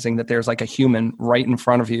recognizing that there's like a human right in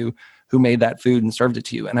front of you who made that food and served it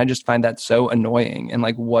to you. And I just find that so annoying. And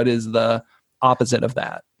like, what is the opposite of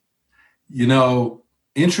that?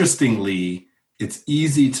 Interestingly, it's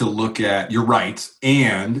easy to look at, you're right,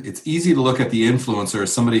 and it's easy to look at the influencer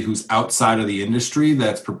as somebody who's outside of the industry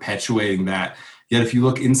that's perpetuating that. Yet if you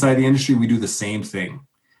look inside the industry, we do the same thing.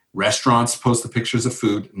 Restaurants post the pictures of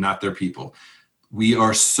food, not their people. We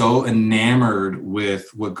are so enamored with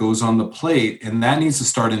what goes on the plate, and that needs to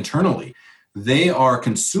start internally. They are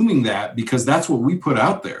consuming that because that's what we put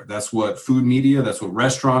out there. That's what food media, that's what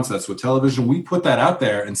restaurants, that's what television, we put that out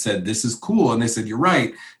there and said, this is cool. And they said, you're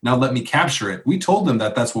right. Now let me capture it. We told them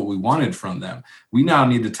that that's what we wanted from them. We now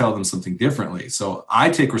need to tell them something differently. So I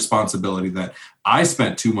take responsibility that I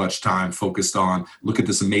spent too much time focused on, look at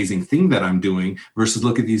this amazing thing that I'm doing versus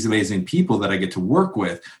look at these amazing people that I get to work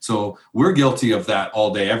with. So we're guilty of that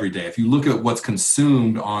all day, every day. If you look at what's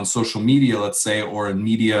consumed on social media, let's say, or in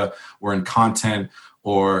media or in content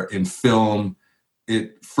or in film,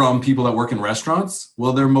 from people that work in restaurants,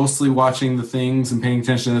 well, they're mostly watching the things and paying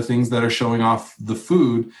attention to the things that are showing off the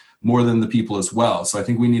food more than the people as well. So I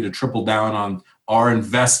think we need to triple down on our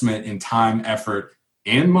investment in time, effort,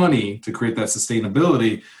 and money to create that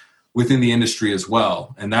sustainability within the industry as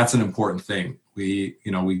well. And that's an important thing. We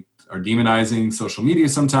are demonizing social media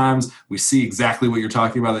sometimes. We see exactly what you're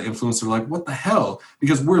talking about. The influencer, like, what the hell?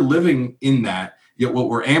 Because we're living in that. Yet what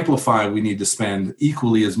we're amplifying, we need to spend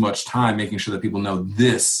equally as much time making sure that people know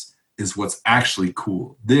this is what's actually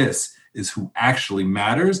cool. This is who actually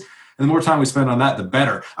matters. And the more time we spend on that, the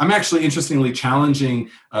better. I'm actually interestingly challenging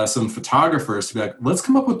some photographers to be like, let's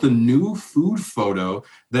come up with the new food photo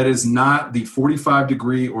that is not the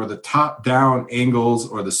 45-degree or the top-down angles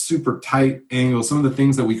or the super tight angles, some of the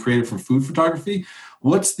things that we created from food photography.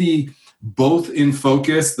 What's the both in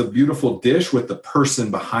focus, the beautiful dish with the person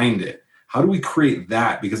behind it? How do we create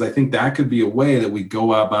that? Because I think that could be a way that we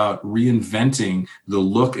go about reinventing the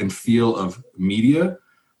look and feel of media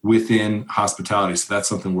within hospitality. So that's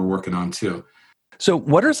something we're working on too. So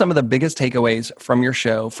what are some of the biggest takeaways from your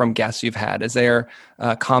show, from guests you've had? Is there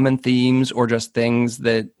common themes or just things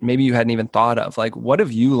that maybe you hadn't even thought of? Like, what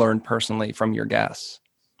have you learned personally from your guests?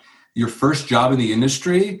 Your first job in the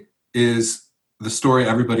industry is the story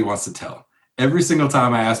everybody wants to tell. Every single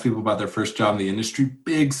time I ask people about their first job in the industry,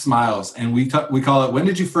 big smiles. And we call it, when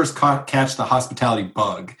did you first catch the hospitality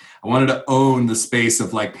bug? I wanted to own the space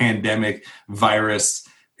of like pandemic, virus.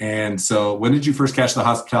 And so when did you first catch the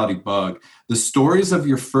hospitality bug? The stories of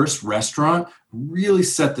your first restaurant really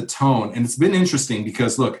set the tone. And it's been interesting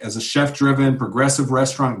because look, as a chef-driven, progressive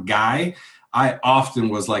restaurant guy, I often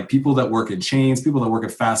was like, people that work in chains, people that work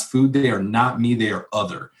at fast food, they are not me, they are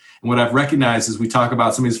other. And what I've recognized is we talk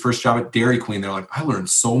about somebody's first job at Dairy Queen. They're like, I learned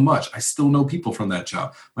so much. I still know people from that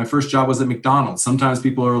job. My first job was at McDonald's. Sometimes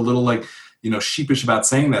people are a little like, sheepish about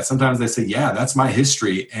saying that. Sometimes they say, yeah, that's my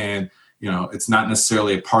history. And, it's not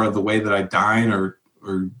necessarily a part of the way that I dine or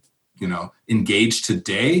engage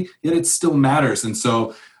today, yet it still matters. And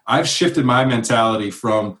so I've shifted my mentality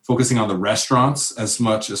from focusing on the restaurants as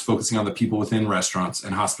much as focusing on the people within restaurants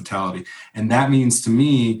and hospitality. And that means to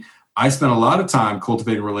me, I spent a lot of time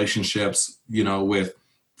cultivating relationships, with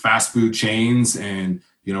fast food chains and,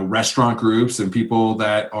 restaurant groups and people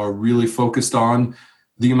that are really focused on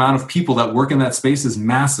the amount of people that work in that space is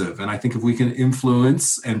massive. And I think if we can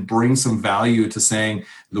influence and bring some value to saying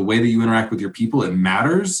the way that you interact with your people, it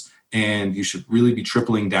matters. And you should really be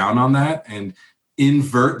tripling down on that and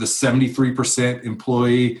invert the 73%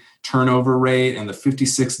 employee turnover rate and the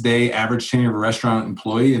 56-day average tenure of a restaurant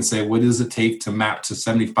employee and say, what does it take to map to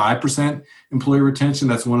 75% employee retention?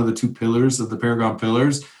 That's one of the two pillars of the Paragon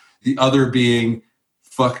pillars. The other being,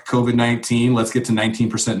 fuck COVID-19, let's get to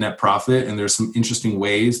 19% net profit. And there's some interesting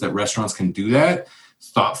ways that restaurants can do that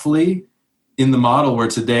thoughtfully in the model where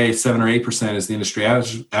today 7 or 8% is the industry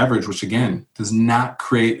average, which again, does not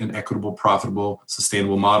create an equitable, profitable,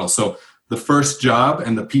 sustainable model. So the first job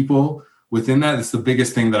and the people within that, it's the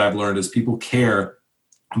biggest thing that I've learned is people care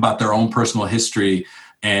about their own personal history.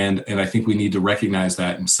 And I think we need to recognize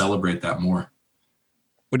that and celebrate that more.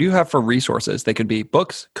 What do you have for resources? They could be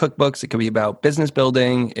books, cookbooks. It could be about business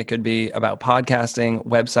building. It could be about podcasting,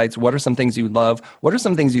 websites. What are some things you love? What are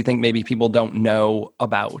some things you think maybe people don't know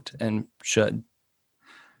about and should?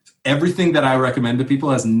 Everything that I recommend to people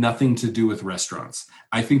has nothing to do with restaurants.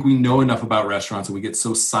 I think we know enough about restaurants and we get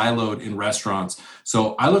so siloed in restaurants.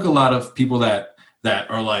 So I look at a lot of people that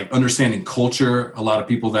are like understanding culture, a lot of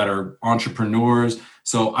people that are entrepreneurs.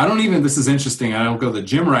 So this is interesting. I don't go to the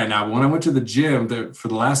gym right now, but when I went to the gym for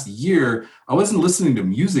the last year, I wasn't listening to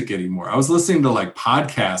music anymore. I was listening to like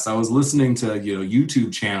podcasts. I was listening to,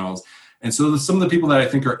 YouTube channels. And so some of the people that I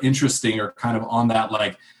think are interesting are kind of on that,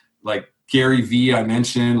 like Gary Vee, I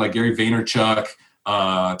mentioned, like Gary Vaynerchuk,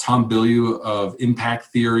 Tom Bilyeu of Impact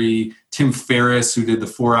Theory, Tim Ferriss, who did the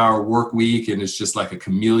 4-hour work week and is just like a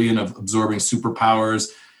chameleon of absorbing superpowers.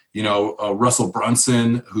 Russell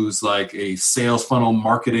Brunson, who's like a sales funnel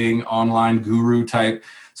marketing online guru type.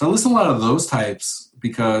 So I listen to a lot of those types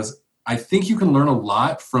because I think you can learn a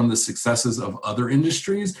lot from the successes of other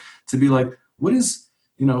industries to be like, what is,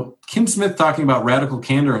 Kim Smith talking about radical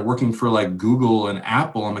candor and working for like Google and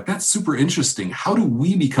Apple. I'm like, that's super interesting. How do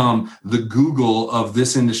we become the Google of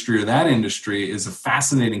this industry or that industry is a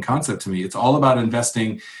fascinating concept to me. It's all about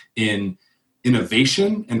investing in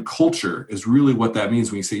innovation and culture is really what that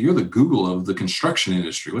means when you say you're the Google of the construction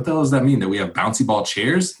industry. What the hell does that mean? That we have bouncy ball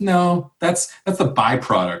chairs? No, that's the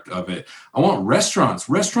byproduct of it. I want restaurants.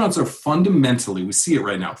 Restaurants are fundamentally, we see it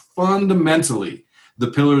right now, fundamentally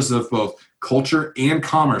the pillars of both culture and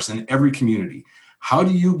commerce in every community. How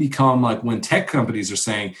do you become like when tech companies are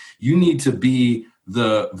saying you need to be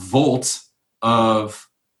the Volt of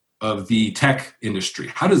the tech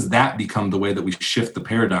industry? How does that become the way that we shift the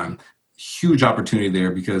paradigm? Huge opportunity there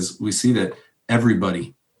because we see that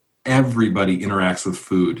everybody interacts with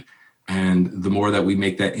food. And the more that we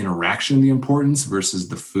make that interaction the importance versus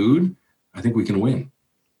the food, I think we can win.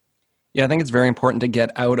 Yeah, I think it's very important to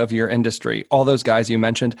get out of your industry. All those guys you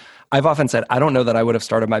mentioned, I've often said, I don't know that I would have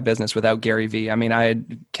started my business without Gary Vee. I mean, I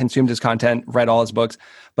had consumed his content, read all his books,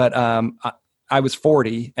 but I was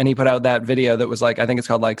 40 and he put out that video that was like, I think it's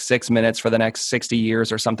called like 6 minutes for the next 60 years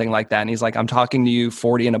or something like that. And he's like, I'm talking to you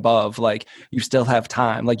 40 and above, like you still have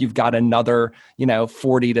time. Like you've got another,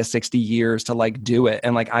 40 to 60 years to like do it.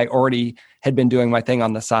 And like, I already had been doing my thing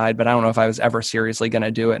on the side, but I don't know if I was ever seriously going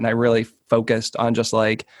to do it. And I really focused on just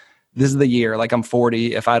like, this is the year, like I'm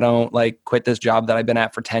 40. If I don't like quit this job that I've been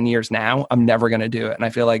at for 10 years now, I'm never going to do it. And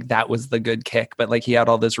I feel like that was the good kick. But like he had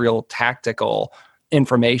all this real tactical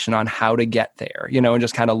information on how to get there, and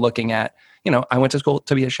just kind of looking at, I went to school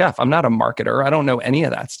to be a chef. I'm not a marketer. I don't know any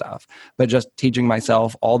of that stuff, but just teaching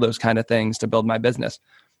myself all those kind of things to build my business.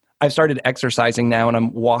 I've started exercising now and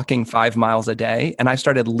I'm walking 5 miles a day, and I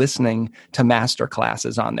started listening to master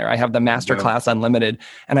classes on there. I have the Master Class Unlimited,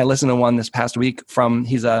 and I listened to one this past week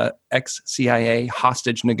he's a ex-CIA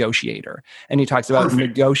hostage negotiator, and he talks about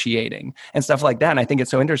negotiating and stuff like that. And I think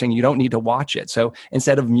it's so interesting. You don't need to watch it. So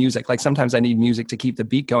instead of music, like sometimes I need music to keep the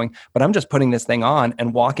beat going, but I'm just putting this thing on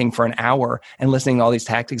and walking for an hour and listening to all these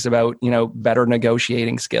tactics about, better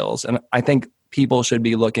negotiating skills. And I think people should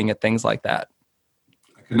be looking at things like that.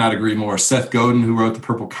 Could not agree more. Seth Godin, who wrote The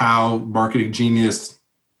Purple Cow, marketing genius,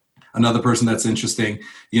 another person that's interesting.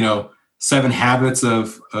 7 Habits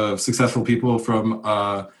of Successful People from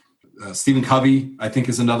Stephen Covey, I think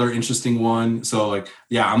is another interesting one. So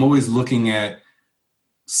I'm always looking at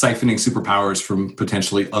siphoning superpowers from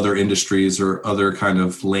potentially other industries or other kind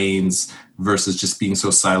of lanes versus just being so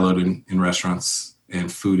siloed in restaurants and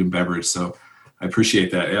food and beverage. So I appreciate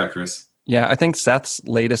that. Yeah, Chris. Yeah, I think Seth's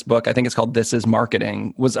latest book, I think it's called This Is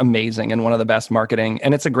Marketing, was amazing and one of the best marketing.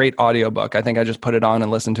 And it's a great audiobook. I think I just put it on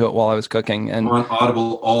and listened to it while I was cooking. And I'm on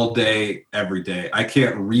Audible all day, every day. I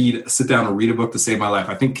can't sit down and read a book to save my life.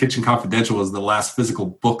 I think Kitchen Confidential was the last physical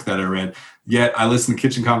book that I read. Yet I listened to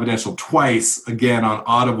Kitchen Confidential twice, again, on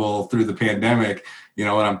Audible through the pandemic. When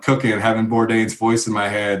I'm cooking, having Bourdain's voice in my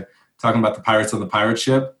head, talking about the pirates on the pirate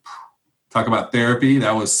ship, talk about therapy.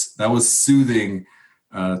 That was soothing.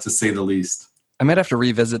 To say the least. I might have to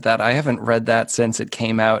revisit that. I haven't read that since it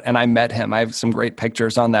came out, and I met him. I have some great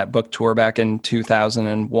pictures on that book tour back in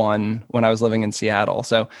 2001 when I was living in Seattle.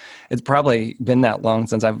 So it's probably been that long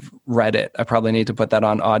since I've read it. I probably need to put that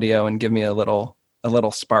on audio and give me a little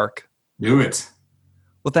spark. Do it.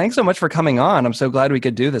 Well, thanks so much for coming on. I'm so glad we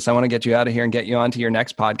could do this. I want to get you out of here and get you on to your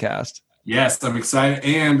next podcast. Yes, I'm excited.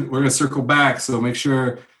 And we're going to circle back. So make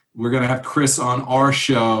sure we're going to have Chris on our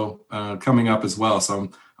show coming up as well. So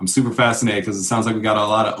I'm super fascinated because it sounds like we got a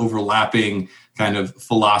lot of overlapping kind of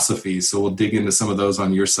philosophies. So we'll dig into some of those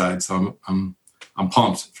on your side. So I'm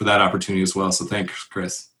pumped for that opportunity as well. So thanks,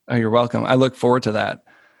 Chris. Oh, you're welcome. I look forward to that.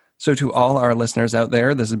 So to all our listeners out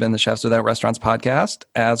there, this has been the Chefs Without Restaurants podcast.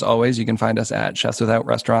 As always, you can find us at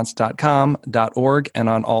chefswithoutrestaurants.com.org and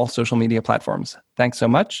on all social media platforms. Thanks so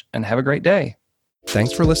much and have a great day.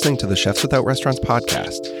 Thanks for listening to the Chefs Without Restaurants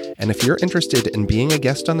podcast. And if you're interested in being a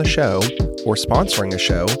guest on the show or sponsoring a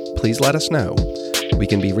show, please let us know. We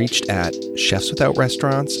can be reached at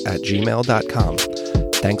chefswithoutrestaurants@gmail.com.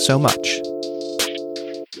 Thanks so much.